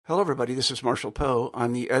Hello, everybody. This is Marshall Poe.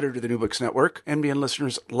 I'm the editor of the New Books Network. NBN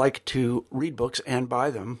listeners like to read books and buy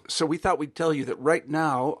them. So we thought we'd tell you that right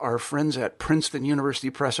now, our friends at Princeton University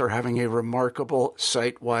Press are having a remarkable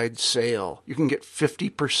site-wide sale. You can get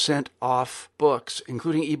 50% off books,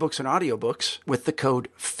 including ebooks and audiobooks, with the code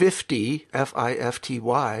 50,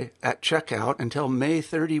 F-I-F-T-Y, at checkout until May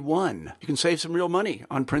 31. You can save some real money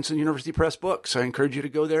on Princeton University Press books. I encourage you to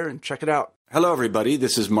go there and check it out. Hello, everybody.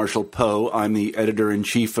 This is Marshall Poe. I'm the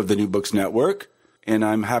editor-in-chief of the New Books Network, and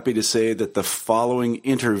I'm happy to say that the following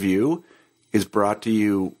interview is brought to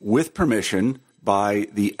you with permission by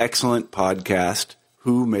the excellent podcast,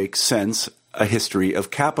 Who Makes Sense? A History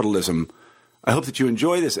of Capitalism. I hope that you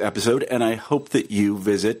enjoy this episode, and I hope that you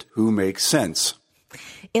visit Who Makes Sense.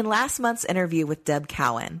 In last month's interview with Deb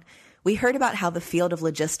Cowan, we heard about how the field of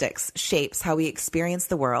logistics shapes how we experience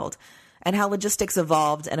the world, and how logistics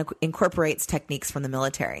evolved and incorporates techniques from the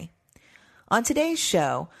military. On today's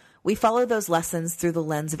show, we follow those lessons through the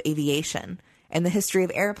lens of aviation and the history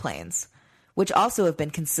of airplanes, which also have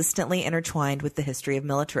been consistently intertwined with the history of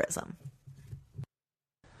militarism.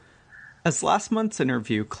 As last month's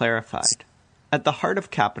interview clarified, at the heart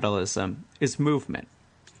of capitalism is movement.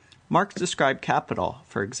 Marx described capital,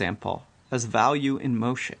 for example, as value in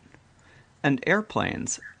motion, and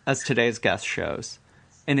airplanes, as today's guest shows,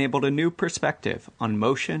 enabled a new perspective on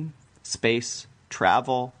motion, space,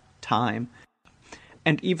 travel, time,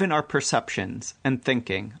 and even our perceptions and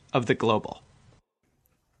thinking of the global.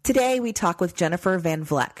 Today, we talk with Jennifer Van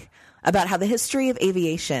Vleck about how the history of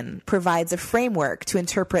aviation provides a framework to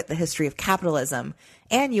interpret the history of capitalism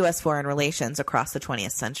and U.S. foreign relations across the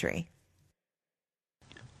 20th century.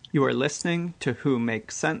 You are listening to Who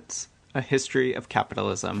Makes Sense? A History of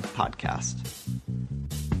Capitalism podcast.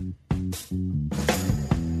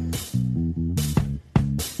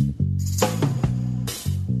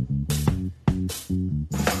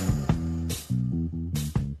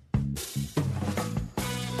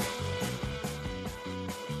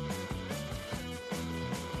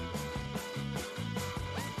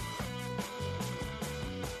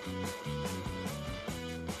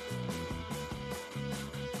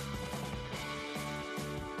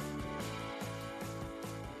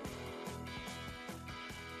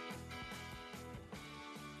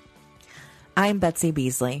 I'm Betsy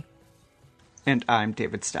Beasley. And I'm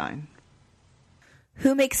David Stein.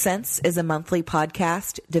 Who Makes Sense is a monthly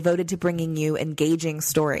podcast devoted to bringing you engaging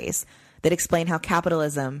stories that explain how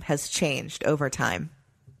capitalism has changed over time.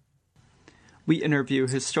 We interview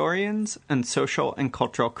historians and social and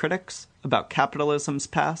cultural critics about capitalism's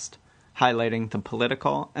past, highlighting the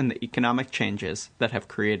political and the economic changes that have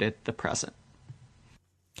created the present.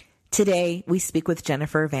 Today, we speak with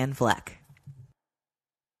Jennifer Van Vleck.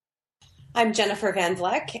 I'm Jennifer Van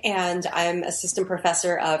Vleck, and I'm Assistant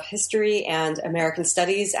Professor of History and American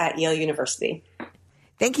Studies at Yale University.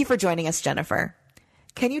 Thank you for joining us, Jennifer.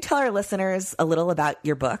 Can you tell our listeners a little about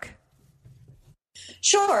your book?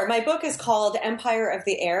 Sure. My book is called Empire of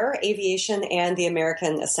the Air, Aviation and the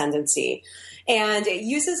American Ascendancy. And it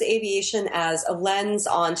uses aviation as a lens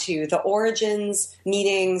onto the origins,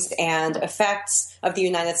 meanings, and effects of the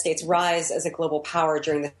United States' rise as a global power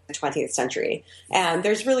during the 20th century. And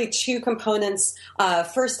there's really two components.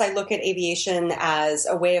 First, I look at aviation as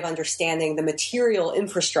a way of understanding the material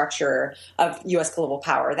infrastructure of U.S. global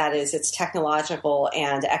power, that is, its technological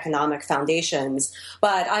and economic foundations.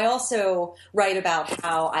 But I also write about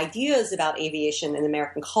how ideas about aviation and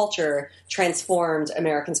American culture transformed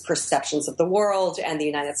Americans' perceptions of the world and the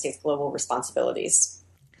United States' global responsibilities.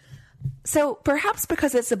 So perhaps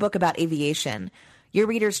because it's a book about aviation, your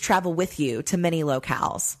readers travel with you to many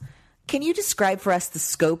locales. Can you describe for us the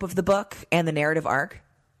scope of the book and the narrative arc?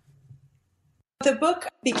 The book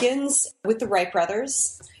begins with the Wright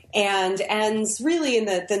brothers and ends really in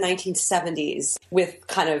the 1970s with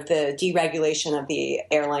kind of the deregulation of the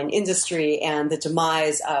airline industry and the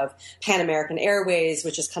demise of Pan American Airways,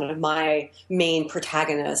 which is kind of my main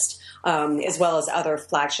protagonist, as well as other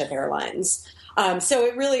flagship airlines. So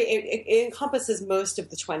it really it encompasses most of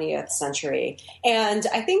the 20th century. And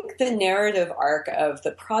I think the narrative arc of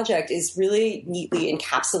the project is really neatly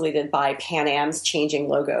encapsulated by Pan Am's changing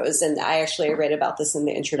logos. And I actually read about this in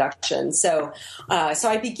the introduction. So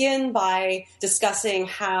I begin by discussing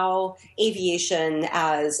how aviation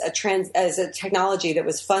as a technology that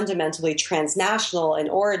was fundamentally transnational in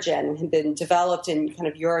origin and had been developed in kind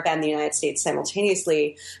of Europe and the United States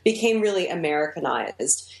simultaneously became really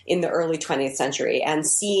Americanized in the early 20th century and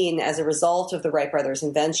seen as a result of the Wright brothers'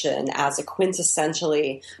 invention as a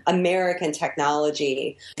quintessentially American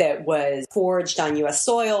technology that was forged on U.S.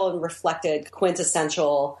 soil and reflected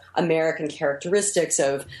quintessential American characteristics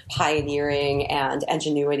of pioneering and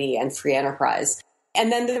ingenuity and free enterprise.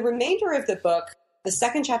 And then the remainder of the book, the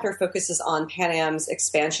second chapter focuses on Pan Am's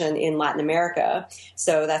expansion in Latin America.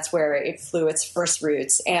 So that's where it flew its first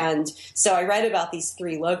routes. And so I write about these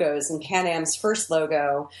three logos, and Pan Am's first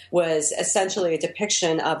logo was essentially a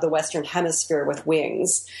depiction of the Western Hemisphere with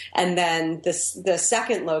wings. And then the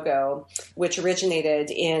second logo, which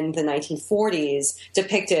originated in the 1940s,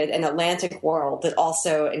 depicted an Atlantic world that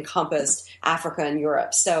also encompassed Africa and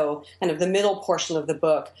Europe. So kind of the middle portion of the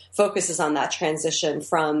book focuses on that transition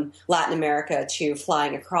from Latin America to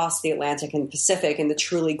flying across the Atlantic and Pacific and the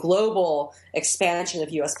truly global expansion of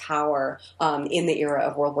U.S. power in the era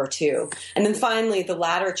of World War II. And then finally, the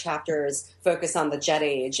latter chapters focus on the jet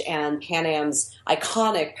age, and Pan Am's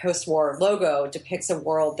iconic post-war logo depicts a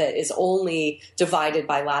world that is only divided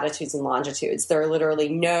by latitudes and longitudes. There are literally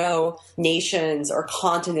no nations or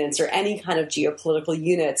continents or any kind of geopolitical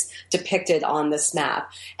units depicted on this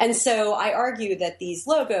map. And so I argue that these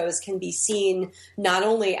logos can be seen not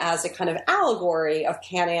only as a kind of allegory of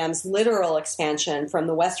Pan Am's literal expansion from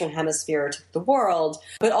the Western Hemisphere to the world,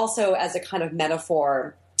 but also as a kind of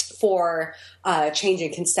metaphor for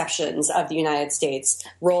changing conceptions of the United States'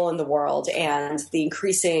 role in the world and the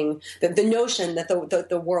notion that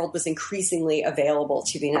the world was increasingly available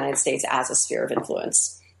to the United States as a sphere of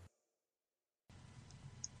influence.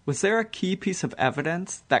 Was there a key piece of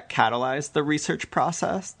evidence that catalyzed the research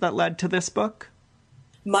process that led to this book?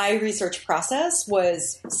 My research process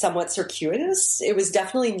was somewhat circuitous. It was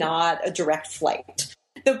definitely not a direct flight.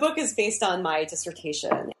 The book is based on my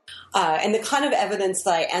dissertation. And the kind of evidence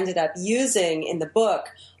that I ended up using in the book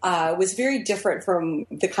was very different from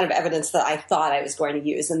the kind of evidence that I thought I was going to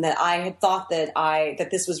use, and that I had thought that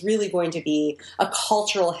this was really going to be a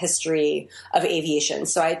cultural history of aviation.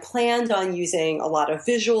 So I planned on using a lot of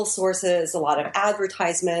visual sources, a lot of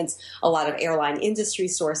advertisements, a lot of airline industry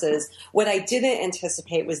sources. What I didn't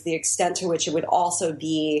anticipate was the extent to which it would also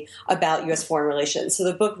be about U.S. foreign relations. So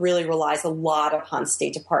the book really relies a lot upon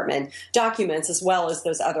State Department documents as well as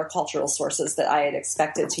those other cultural sources that I had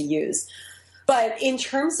expected to use. But in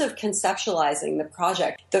terms of conceptualizing the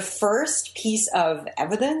project, the first piece of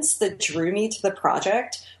evidence that drew me to the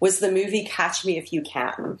project was the movie Catch Me If You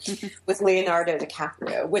Can with Leonardo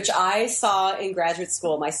DiCaprio, which I saw in graduate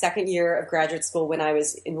school, my second year of graduate school, when I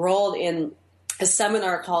was enrolled in a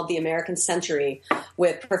seminar called The American Century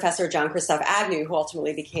with Professor John Christoph Agnew, who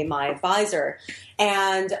ultimately became my advisor.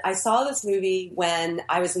 And I saw this movie when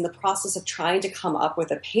I was in the process of trying to come up with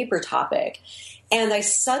a paper topic. And I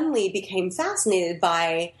suddenly became fascinated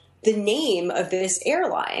by the name of this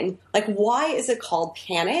airline. Like, why is it called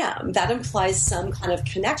Pan Am? That implies some kind of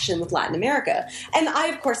connection with Latin America. And I,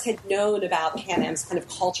 of course, had known about Pan Am's kind of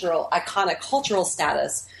iconic cultural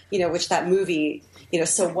status, which that movie,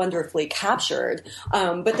 so wonderfully captured.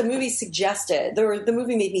 But the movie the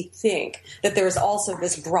movie made me think that there was also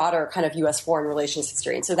this broader kind of U.S. foreign relations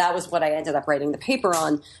history. And so that was what I ended up writing the paper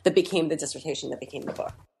on that became the dissertation that became the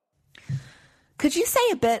book. Could you say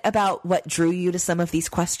a bit about what drew you to some of these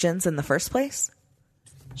questions in the first place?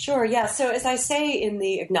 Sure, yeah. So as I say in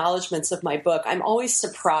the acknowledgments of my book, I'm always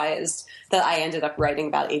surprised that I ended up writing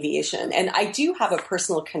about aviation. And I do have a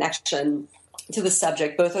personal connection to the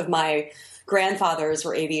subject. Both of my grandfathers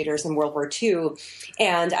were aviators in World War II,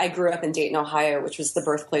 and I grew up in Dayton, Ohio, which was the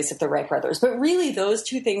birthplace of the Wright brothers. But really, those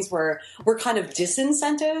two things were kind of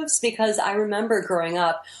disincentives, because I remember growing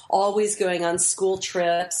up always going on school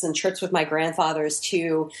trips and trips with my grandfathers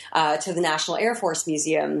to the National Air Force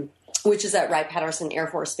Museum, which is at Wright-Patterson Air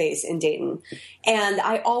Force Base in Dayton. And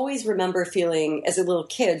I always remember as a little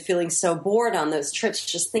kid, feeling so bored on those trips,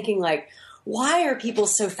 just thinking like, why are people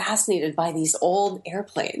so fascinated by these old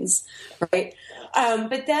airplanes, right?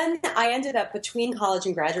 But then I ended up, between college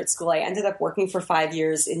and graduate school, I ended up working for 5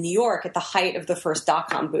 years in New York at the height of the first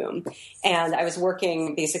dot-com boom. And I was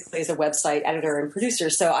working basically as a website editor and producer.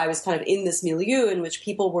 So I was kind of in this milieu in which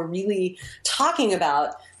people were really talking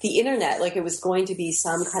about the internet like it was going to be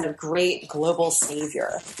some kind of great global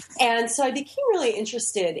savior. And so I became really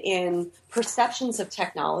interested in perceptions of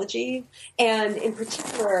technology, and in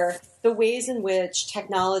particular, the ways in which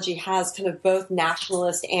technology has kind of both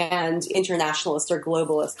nationalist and internationalist or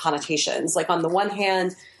globalist connotations. Like, on the one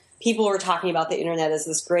hand, people were talking about the internet as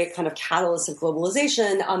this great kind of catalyst of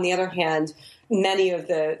globalization. On the other hand, many of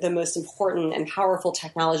the most important and powerful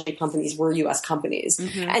technology companies were U.S. companies.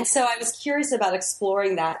 And so I was curious about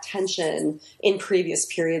exploring that tension in previous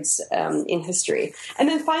periods in history. And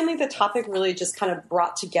then finally, the topic really just kind of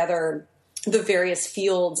brought together the various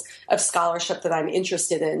fields of scholarship that I'm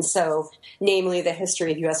interested in. So namely the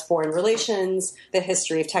history of U.S. foreign relations, the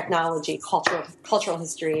history of technology, cultural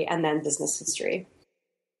history, and then business history.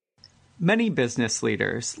 Many business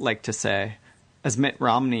leaders like to say, as Mitt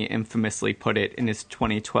Romney infamously put it in his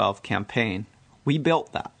 2012 campaign, "We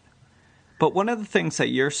built that." But one of the things that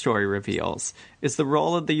your story reveals is the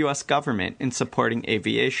role of the U.S. government in supporting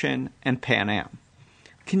aviation and Pan Am.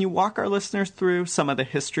 Can you walk our listeners through some of the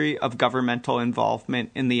history of governmental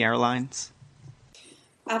involvement in the airlines?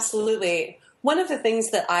 Absolutely. One of the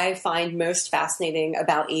things that I find most fascinating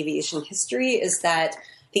about aviation history is that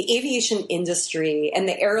the aviation industry and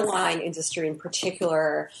the airline industry in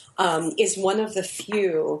particular is one of the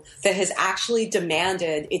few that has actually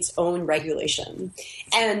demanded its own regulation.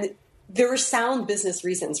 And there were sound business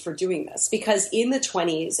reasons for doing this because in the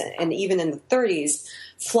 20s and even in the 30s,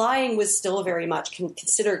 flying was still very much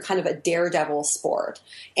considered kind of a daredevil sport.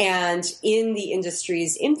 And in the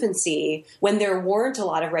industry's infancy, when there weren't a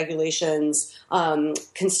lot of regulations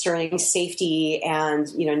concerning safety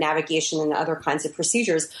and navigation and other kinds of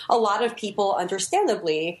procedures, a lot of people,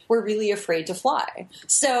 understandably, were really afraid to fly.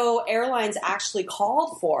 So airlines actually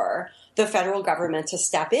called for the federal government to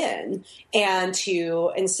step in and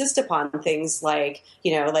to insist upon things like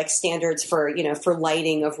standards for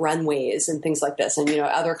lighting of runways and things like this, and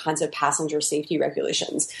other kinds of passenger safety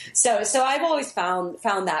regulations. So I've always found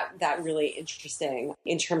that really interesting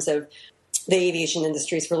in terms of the aviation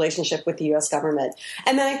industry's relationship with the U.S. government.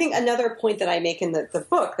 And then I think another point that I make in the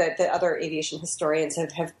book that other aviation historians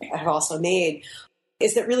have also made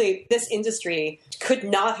is that really this industry could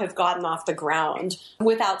not have gotten off the ground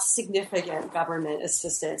without significant government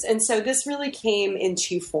assistance. And so this really came in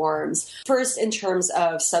two forms. First, in terms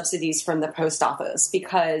of subsidies from the post office,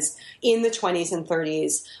 because in the 20s and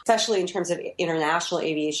 30s, especially in terms of international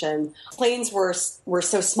aviation, planes were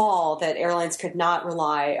so small that airlines could not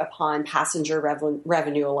rely upon passenger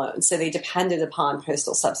revenue alone. So they depended upon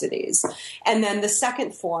postal subsidies. And then the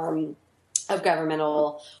second form of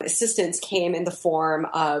governmental assistance came in the form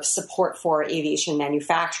of support for aviation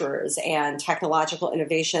manufacturers and technological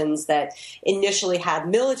innovations that initially had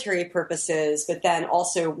military purposes, but then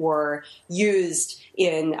also were used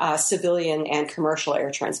in civilian and commercial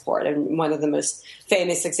air transport. And one of the most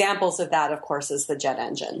famous examples of that, of course, is the jet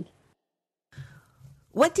engine.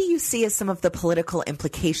 What do you see as some of the political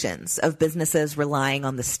implications of businesses relying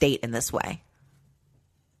on the state in this way?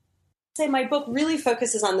 Say my book really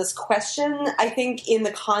focuses on this question. I think in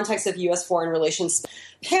the context of U.S. foreign relations,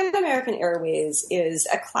 Pan American Airways is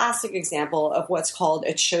a classic example of what's called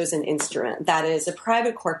a chosen instrument. That is a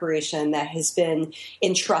private corporation that has been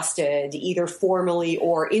entrusted either formally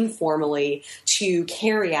or informally to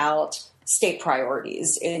carry out state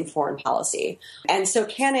priorities in foreign policy. And so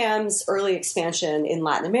Pan Am's early expansion in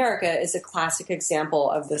Latin America is a classic example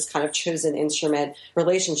of this kind of chosen instrument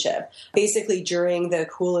relationship. Basically, during the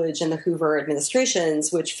Coolidge and the Hoover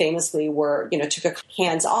administrations, which famously took a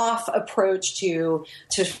hands-off approach to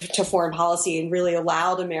foreign policy and really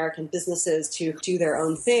allowed American businesses to do their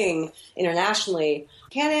own thing internationally,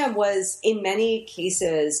 Pan Am was, in many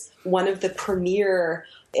cases, one of the premier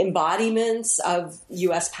embodiments of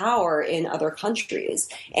U.S. power in other countries.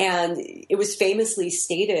 And it was famously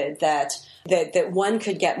stated that one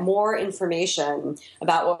could get more information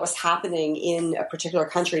about what was happening in a particular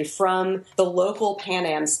country from the local Pan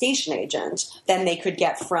Am station agent than they could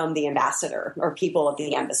get from the ambassador or people at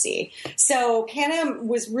the embassy. So Pan Am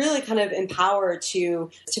was really kind of empowered to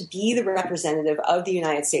be the representative of the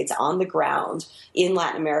United States on the ground in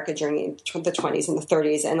Latin America during the 20s and the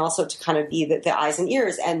 30s, and also to kind of be the eyes and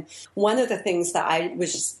ears. And one of the things that I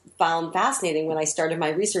found fascinating when I started my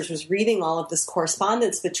research was reading all of this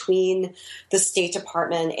correspondence between the State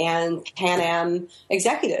Department and Pan Am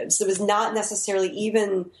executives. It was not necessarily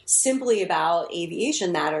even simply about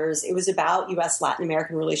aviation matters. It was about U.S. Latin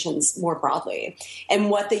American relations more broadly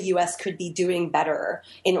and what the U.S. could be doing better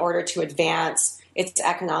in order to advance its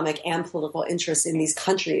economic and political interests in these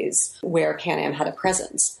countries where Pan Am had a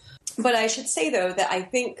presence. But I should say, though, that I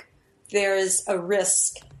think there is a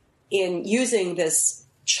risk in using this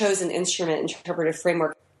chosen instrument interpretive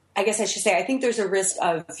framework. I guess I should say I think there's a risk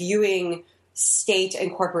of viewing state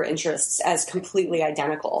and corporate interests as completely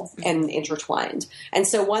identical and intertwined. And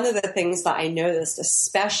so one of the things that I noticed,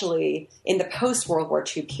 especially in the post-World War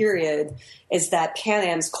II period, is that Pan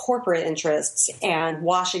Am's corporate interests and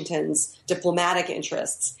Washington's diplomatic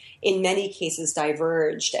interests in many cases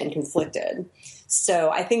diverged and conflicted.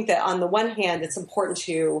 So I think that on the one hand, it's important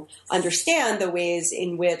to understand the ways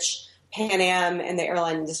in which Pan Am and the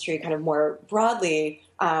airline industry kind of more broadly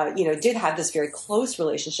did have this very close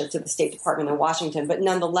relationship to the State Department in Washington, but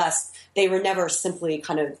nonetheless, they were never simply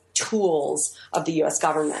kind of tools of the U.S.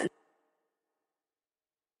 government.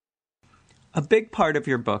 A big part of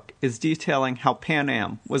your book is detailing how Pan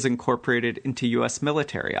Am was incorporated into U.S.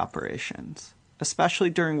 military operations, especially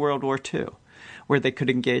during World War II, where they could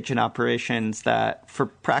engage in operations that, for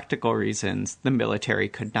practical reasons, the military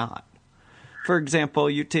could not. For example,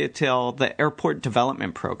 you detail the Airport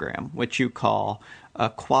Development Program, which you call a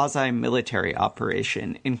quasi-military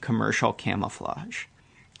operation in commercial camouflage.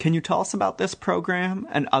 Can you tell us about this program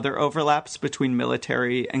and other overlaps between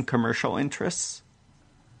military and commercial interests?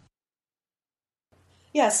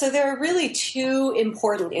 Yeah, so there are really two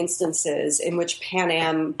important instances in which Pan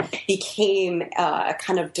Am became a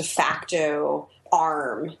kind of de facto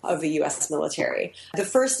arm of the U.S. military. The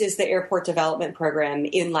first is the Airport Development Program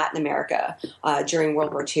in Latin America during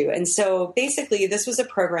World War II. And so basically this was a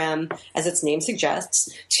program, as its name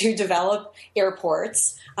suggests, to develop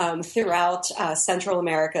airports throughout Central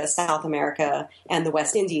America, South America, and the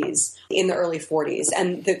West Indies in the early 40s.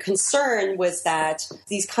 And the concern was that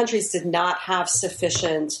these countries did not have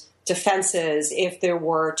sufficient defenses if there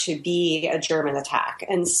were to be a German attack.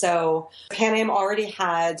 And so Pan Am already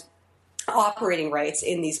had operating rights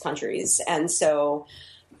in these countries. And so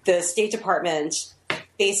the State Department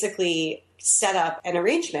basically set up an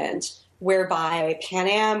arrangement whereby Pan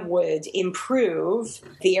Am would improve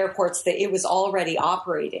the airports that it was already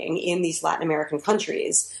operating in these Latin American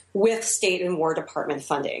countries with State and War Department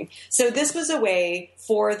funding. So this was a way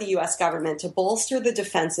for the U.S. government to bolster the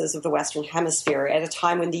defenses of the Western Hemisphere at a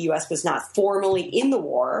time when the U.S. was not formally in the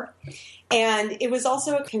war. And it was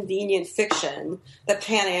also a convenient fiction that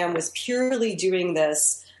Pan Am was purely doing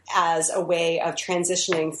this as a way of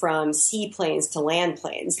transitioning from seaplanes to land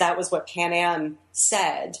planes. That was what Pan Am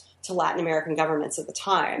said to Latin American governments at the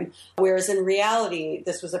time, whereas in reality,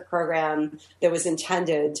 this was a program that was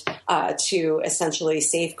intended to essentially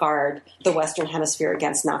safeguard the Western Hemisphere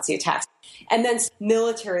against Nazi attacks. And then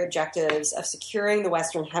military objectives of securing the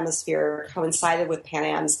Western Hemisphere coincided with Pan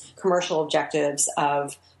Am's commercial objectives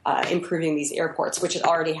of improving these airports, which it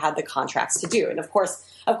already had the contracts to do. And of course,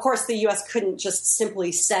 the U.S. couldn't just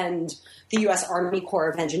simply send the U.S. Army Corps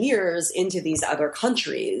of Engineers into these other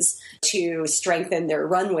countries to strengthen their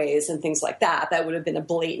runways and things like that. That would have been a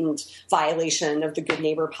blatant violation of the good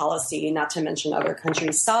neighbor policy, not to mention other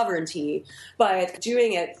countries' sovereignty. But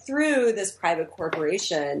doing it through this private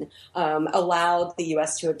corporation allowed the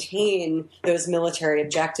U.S. to obtain those military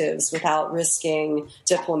objectives without risking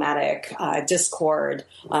diplomatic discord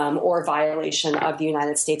or violation of the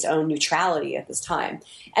United States' own neutrality at this time.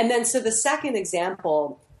 And then so the second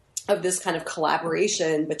example of this kind of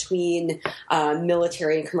collaboration between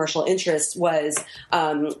military and commercial interests was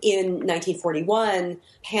in 1941,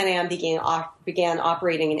 Pan Am began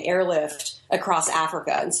operating an airlift across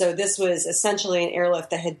Africa. And so this was essentially an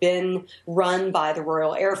airlift that had been run by the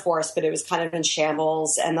Royal Air Force, but it was kind of in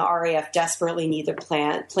shambles, and the RAF desperately needed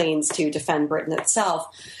planes to defend Britain itself.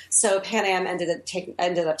 So Pan Am ended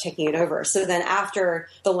up taking it over. So then after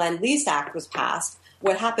the Lend-Lease Act was passed,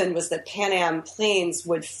 what happened was that Pan Am planes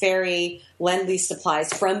would ferry Lend-Lease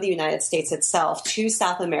supplies from the United States itself to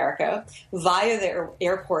South America via the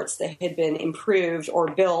airports that had been improved or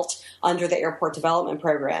built under the Airport Development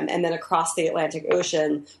Program, and then across the Atlantic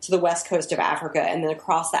Ocean to the west coast of Africa, and then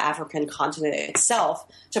across the African continent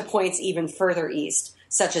itself to points even further east,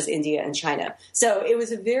 such as India and China. So it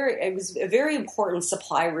was a very important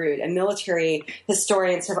supply route, and military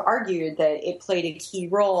historians have argued that it played a key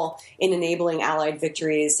role in enabling Allied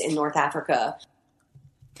victories in North Africa.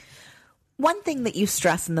 One thing that you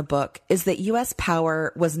stress in the book is that U.S.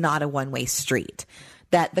 power was not a one-way street,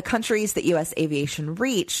 that the countries that U.S. aviation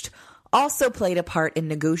reached also played a part in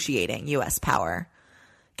negotiating U.S. power.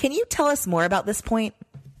 Can you tell us more about this point?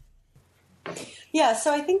 Yeah,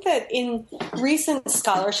 so I think that in recent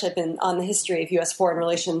scholarship on the history of U.S. foreign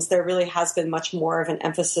relations, there really has been much more of an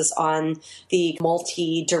emphasis on the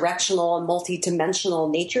multi-directional and multi-dimensional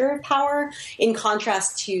nature of power, in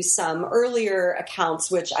contrast to some earlier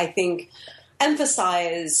accounts, which I think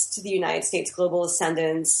emphasized the United States global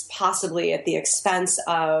ascendance, possibly at the expense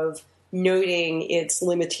of noting its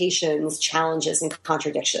limitations, challenges, and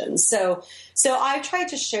contradictions. So I tried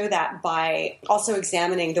to show that by also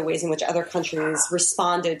examining the ways in which other countries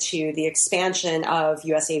responded to the expansion of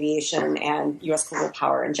U.S. aviation and U.S. global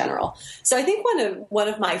power in general. So I think one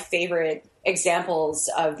of my favorite examples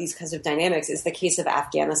of these kinds of dynamics is the case of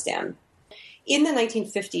Afghanistan. In the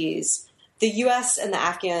 1950s, the U.S. and the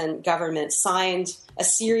Afghan government signed a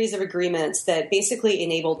series of agreements that basically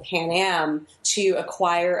enabled Pan Am to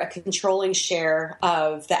acquire a controlling share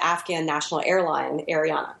of the Afghan national airline,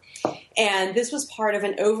 Ariana. And this was part of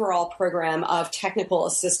an overall program of technical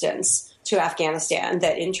assistance to Afghanistan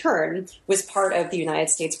that, in turn, was part of the United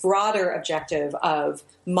States' broader objective of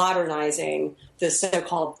modernizing the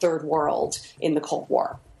so-called Third World in the Cold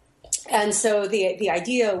War. And so the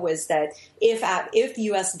idea was that if the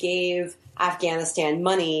U.S. gave Afghanistan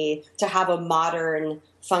money to have a modern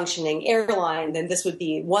functioning airline, then this would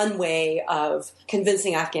be one way of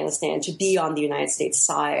convincing Afghanistan to be on the United States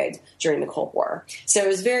side during the Cold War. So it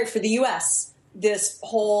was for the U.S., this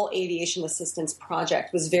whole aviation assistance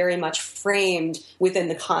project was very much framed within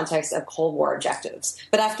the context of Cold War objectives.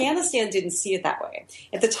 But Afghanistan didn't see it that way.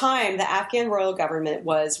 At the time, the Afghan royal government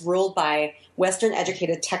was ruled by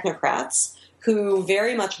Western-educated technocrats who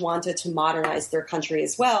very much wanted to modernize their country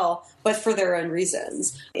as well, but for their own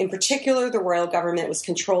reasons. In particular, the royal government was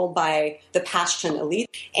controlled by the Pashtun elite,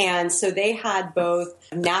 and so they had both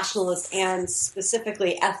nationalist and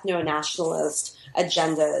specifically ethno-nationalist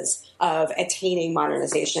agendas of attaining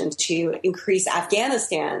modernization to increase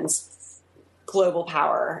Afghanistan's global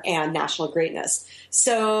power and national greatness.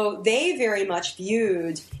 So they very much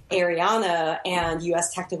viewed Ariana and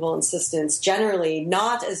U.S. technical assistance generally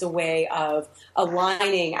not as a way of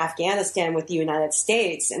aligning Afghanistan with the United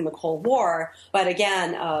States in the Cold War, but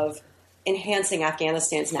again of enhancing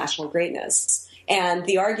Afghanistan's national greatness. And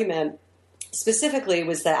the argument specifically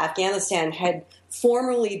was that Afghanistan had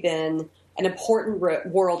formerly been an important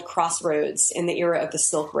world crossroads in the era of the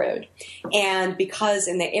Silk Road. And because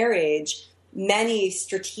in the air age, many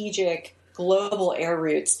strategic global air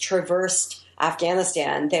routes traversed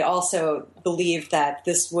Afghanistan, they also believed that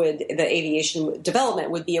the aviation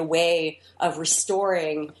development would be a way of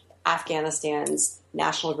restoring Afghanistan's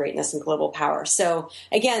national greatness and global power. So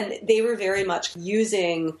again, they were very much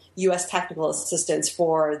using U.S. technical assistance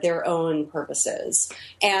for their own purposes.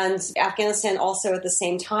 And Afghanistan also at the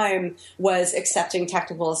same time was accepting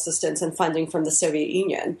technical assistance and funding from the Soviet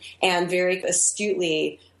Union and very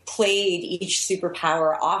astutely played each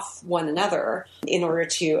superpower off one another in order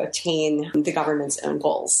to obtain the government's own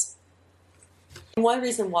goals. One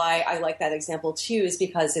reason why I like that example, too, is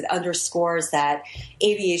because it underscores that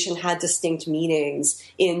aviation had distinct meanings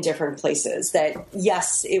in different places. That,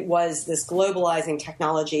 yes, it was this globalizing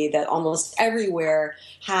technology that almost everywhere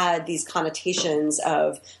had these connotations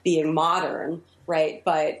of being modern, right?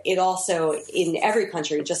 But it also, in every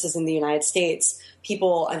country, just as in the United States,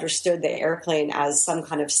 people understood the airplane as some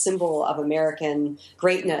kind of symbol of American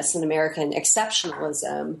greatness and American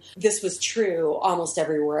exceptionalism. This was true almost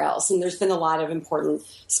everywhere else. And there's been a lot of important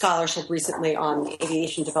scholarship recently on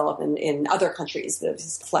aviation development in other countries that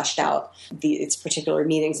has fleshed out its particular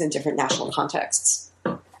meanings in different national contexts.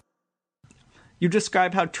 You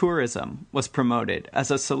describe how tourism was promoted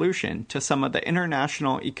as a solution to some of the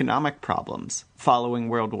international economic problems following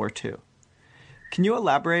World War II. Can you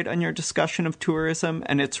elaborate on your discussion of tourism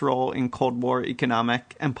and its role in Cold War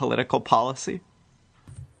economic and political policy?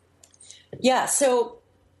 Yeah, so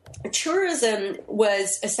tourism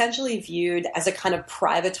was essentially viewed as a kind of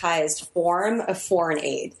privatized form of foreign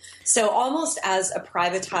aid. So almost as a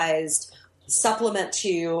privatized supplement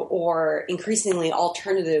to or increasingly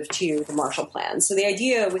alternative to the Marshall Plan. So the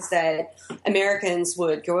idea was that Americans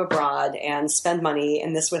would go abroad and spend money,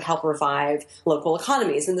 and this would help revive local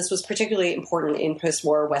economies. And this was particularly important in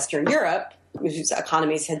post-war Western Europe, whose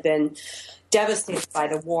economies had been devastated by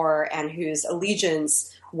the war and whose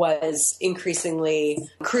allegiance was increasingly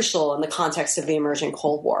crucial in the context of the emerging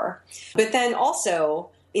Cold War. But then also,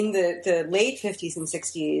 in the late 50s and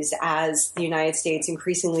 60s, as the United States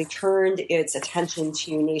increasingly turned its attention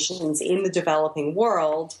to nations in the developing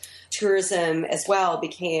world, tourism as well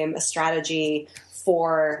became a strategy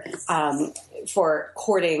for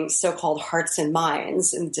courting so-called hearts and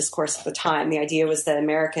minds in the discourse of the time. The idea was that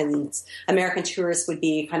American tourists would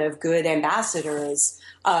be kind of good ambassadors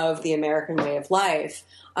of the American way of life,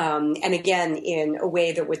 and again, in a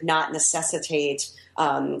way that would not necessitate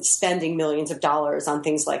spending millions of dollars on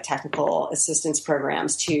things like technical assistance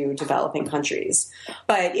programs to developing countries.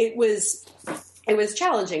 But it was it was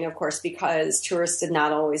challenging, of course, because tourists did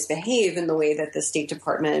not always behave in the way that the State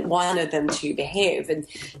Department wanted them to behave. And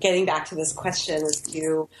getting back to this question as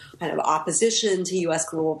to kind of opposition to U.S.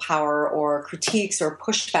 global power or critiques or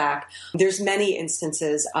pushback, there's many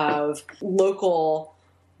instances of local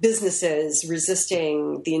businesses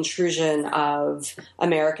resisting the intrusion of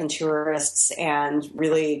American tourists and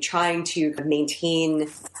really trying to maintain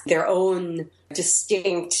their own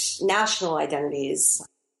distinct national identities.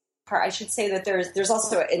 I should say that there's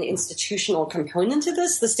also an institutional component to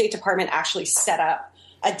this. The State Department actually set up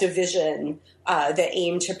a division that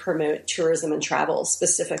aimed to promote tourism and travel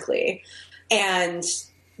specifically. And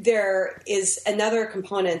there is another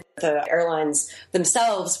component. The airlines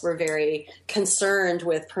themselves were very concerned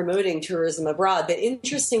with promoting tourism abroad. But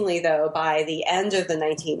interestingly, though, by the end of the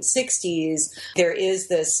 1960s, there is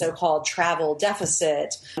this so-called travel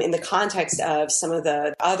deficit in the context of some of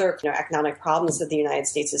the other economic problems that the United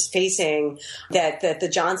States is facing, that the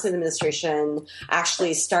Johnson administration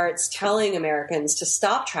actually starts telling Americans to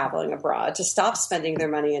stop traveling abroad, to stop spending their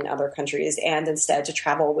money in other countries, and instead to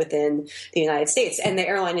travel within the United States. And the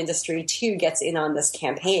airline industry, too, gets in on this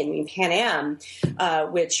campaign. I mean, Pan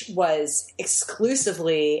Am, which was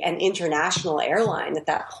exclusively an international airline at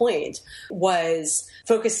that point, was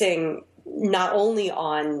focusing not only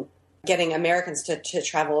on getting Americans to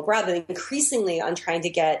travel abroad, but increasingly on trying to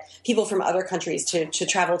get people from other countries to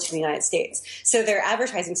travel to the United States. So their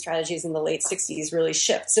advertising strategies in the late 60s really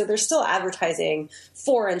shift. So they're still advertising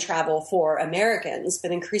foreign travel for Americans,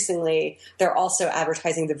 but increasingly they're also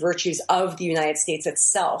advertising the virtues of the United States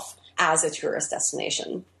itself as a tourist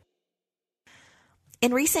destination.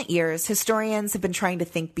 In recent years, historians have been trying to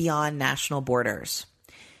think beyond national borders.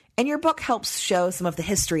 And your book helps show some of the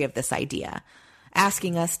history of this idea,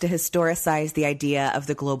 asking us to historicize the idea of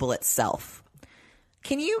the global itself.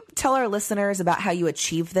 Can you tell our listeners about how you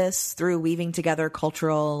achieve this through weaving together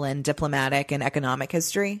cultural and diplomatic and economic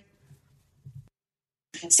history?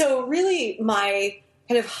 So really, my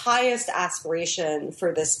kind of highest aspiration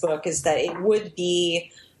for this book is that it would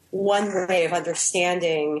be one way of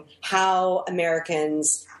understanding how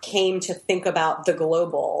Americans came to think about the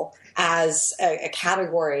global as a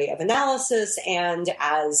category of analysis and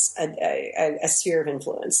as a sphere of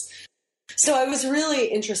influence. So I was really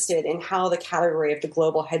interested in how the category of the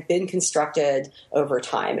global had been constructed over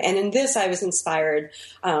time. And in this, I was inspired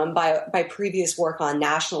by previous work on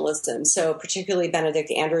nationalism. So particularly Benedict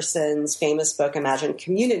Anderson's famous book, Imagined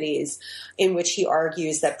Communities, in which he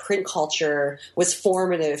argues that print culture was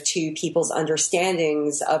formative to people's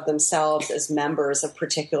understandings of themselves as members of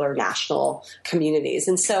particular national communities.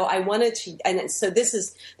 And so I wanted to, and so this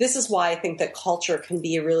is why I think that culture can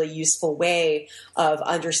be a really useful way of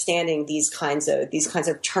understanding these kinds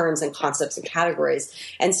of terms and concepts and categories.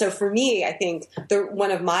 And so for me, I think one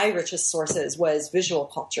of my richest sources was visual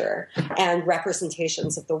culture and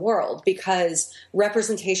representations of the world, because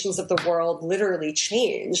representations of the world literally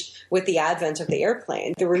changed with the advent of the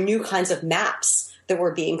airplane. There were new kinds of maps that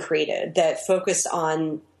were being created that focused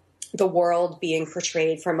on the world being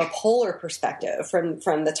portrayed from a polar perspective,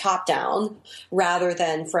 from the top down, rather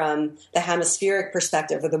than from the hemispheric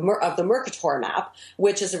perspective of the Mercator map,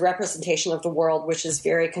 which is a representation of the world which is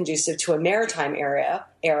very conducive to a maritime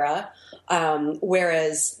era,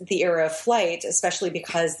 whereas the era of flight, especially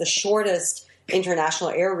because the shortest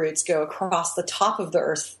international air routes go across the top of the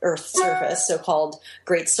Earth's surface, so-called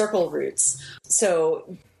Great Circle routes.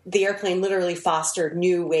 So the airplane literally fostered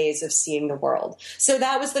new ways of seeing the world. So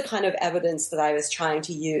that was the kind of evidence that I was trying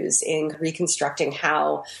to use in reconstructing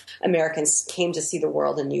how Americans came to see the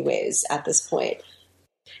world in new ways at this point.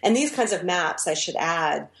 And these kinds of maps, I should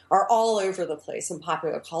add, are all over the place in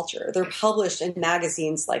popular culture. They're published in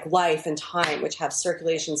magazines like Life and Time, which have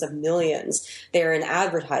circulations of millions. They're in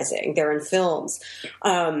advertising. They're in films.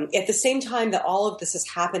 At the same time that all of this is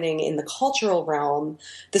happening in the cultural realm,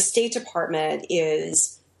 the State Department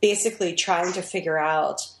is basically trying to figure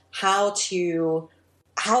out how to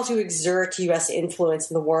exert U.S. influence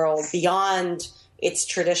in the world beyond its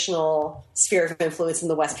traditional sphere of influence in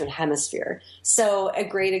the Western Hemisphere. So a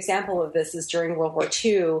great example of this is during World War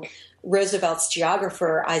II, Roosevelt's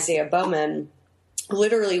geographer, Isaiah Bowman,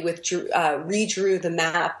 literally redrew the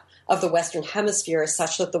map of the Western Hemisphere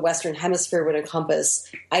such that the Western Hemisphere would encompass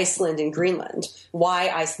Iceland and Greenland. Why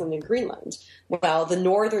Iceland and Greenland? Well, the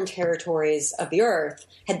northern territories of the Earth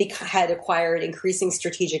had acquired increasing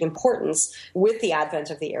strategic importance with the advent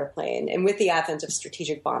of the airplane and with the advent of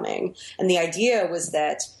strategic bombing. And the idea was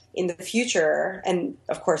that in the future, and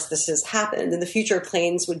of course this has happened, in the future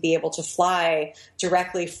planes would be able to fly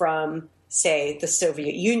directly from say, the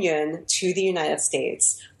Soviet Union to the United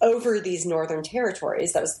States over these northern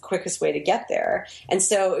territories. That was the quickest way to get there. And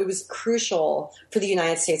so it was crucial for the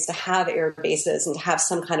United States to have air bases and to have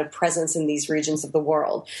some kind of presence in these regions of the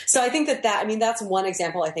world. So I think that's one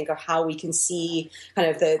example, I think, of how we can see kind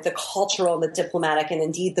of the cultural, the diplomatic, and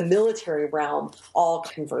indeed the military realm all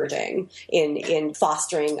converging in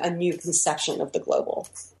fostering a new conception of the global.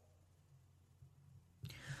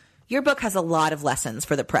 Your book has a lot of lessons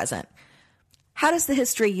for the present. How does the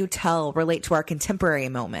history you tell relate to our contemporary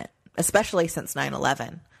moment, especially since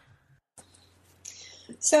 9/11?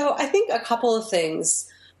 So I think a couple of things.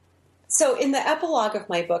 So in the epilogue of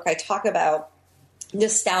my book, I talk about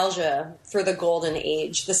nostalgia for the golden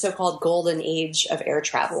age, the so-called golden age of air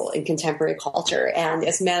travel in contemporary culture. And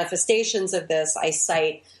as manifestations of this, I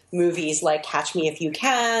cite movies like Catch Me If You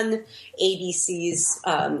Can, ABC's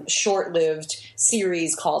short-lived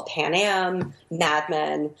series called Pan Am, Mad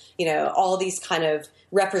Men, all these kind of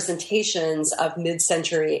representations of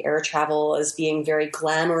mid-century air travel as being very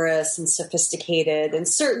glamorous and sophisticated and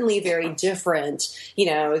certainly very different,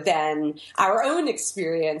 than our own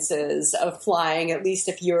experiences of flying, at least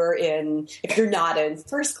if you're not in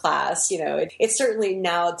first class, it certainly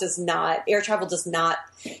now air travel does not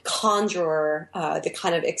conjure the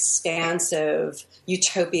kind of expansive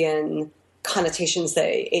utopian connotations that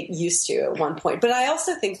it used to at one point. But I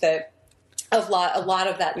also think that a lot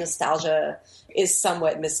of that nostalgia is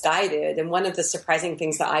somewhat misguided. And one of the surprising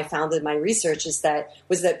things that I found in my research was that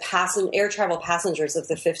air travel passengers of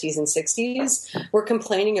the 50s and 60s were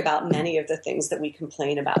complaining about many of the things that we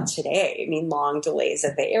complain about today. I mean, long delays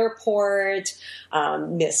at the airport,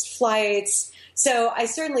 missed flights. So I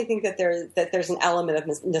certainly think that there's an element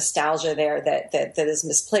of nostalgia there that is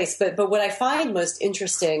misplaced. But what I find most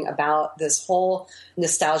interesting about this whole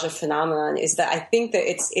nostalgia phenomenon is that I think that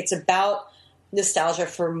it's about nostalgia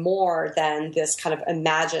for more than this kind of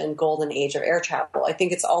imagined golden age of air travel. I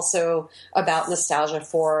think it's also about nostalgia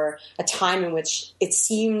for a time in which it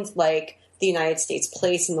seemed like the United States'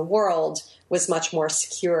 place in the world was much more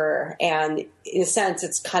secure. And in a sense,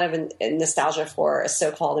 it's kind of a nostalgia for a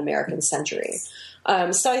so-called American century.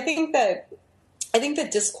 So I think that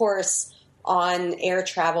discourse on air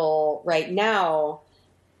travel right now,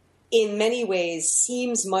 in many ways,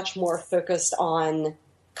 seems much more focused on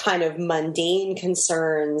kind of mundane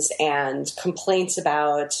concerns and complaints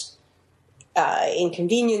about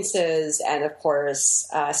inconveniences and, of course,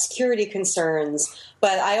 security concerns.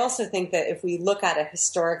 But I also think that if we look at it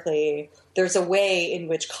historically, there's a way in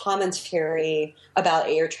which commentary about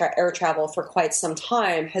air travel for quite some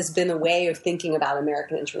time has been a way of thinking about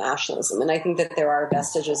American internationalism. And I think that there are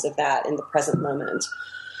vestiges of that in the present moment.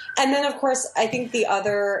 And then, of course, I think the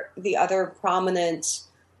other prominent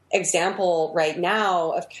example right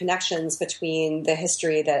now of connections between the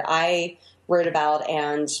history that I wrote about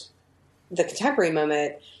and the contemporary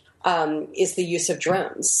moment is the use of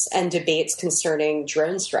drones and debates concerning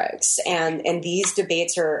drone strikes. And these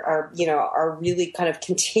debates are really kind of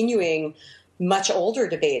continuing much older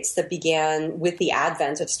debates that began with the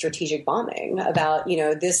advent of strategic bombing about,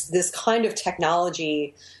 this kind of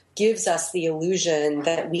technology gives us the illusion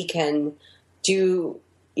that we can do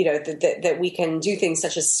that we can do things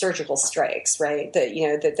such as surgical strikes, right?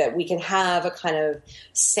 That we can have a kind of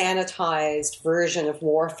sanitized version of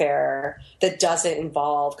warfare that doesn't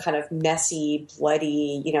involve kind of messy,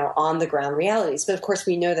 bloody, on the ground realities. But of course,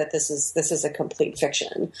 we know that this is a complete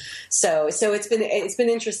fiction. So it's been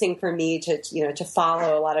interesting for me to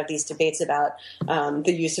follow a lot of these debates about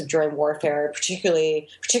the use of drone warfare, particularly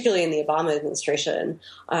in the Obama administration,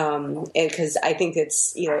 because I think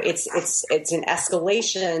it's an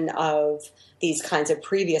escalation of these kinds of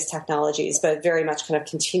previous technologies, but very much kind of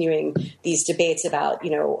continuing these debates about,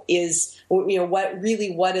 what is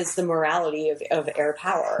the morality of air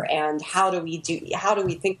power, and how do we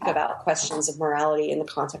think about questions of morality in the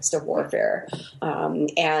context of warfare,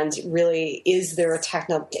 and really is there a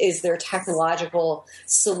technological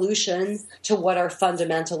solution to what are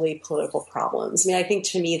fundamentally political problems? I mean, I think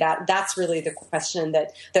to me that's really the question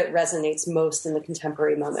that resonates most in the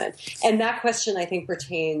contemporary moment, and that question I think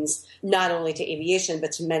pertains not only to aviation,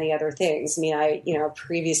 but to many other things. I mean, I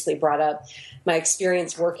previously brought up my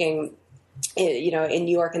experience working in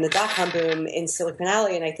New York in the dot-com boom in Silicon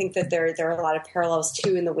Valley, and I think that there are a lot of parallels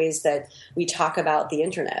too in the ways that we talk about the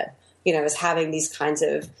internet, as having these kinds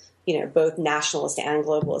of both nationalist and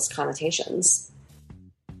globalist connotations.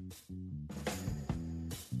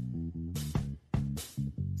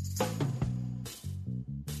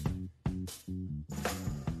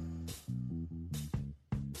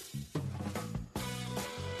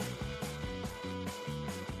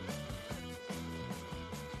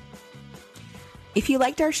 If you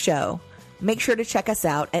liked our show, make sure to check us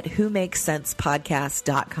out at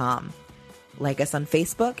whomakesensepodcast.com. Like us on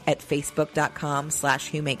Facebook at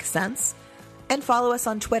facebook.com/whomakesense, and follow us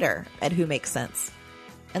on Twitter at whomakesense.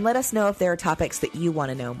 And let us know if there are topics that you want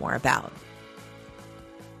to know more about.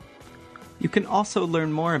 You can also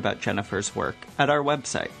learn more about Jennifer's work at our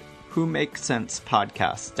website,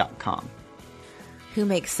 whomakesensepodcast.com. Who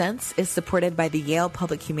Makes Sense is supported by the Yale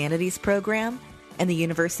Public Humanities Program and the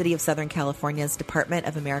University of Southern California's Department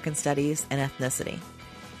of American Studies and Ethnicity.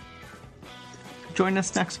 Join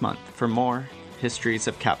us next month for more Histories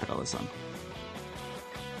of Capitalism.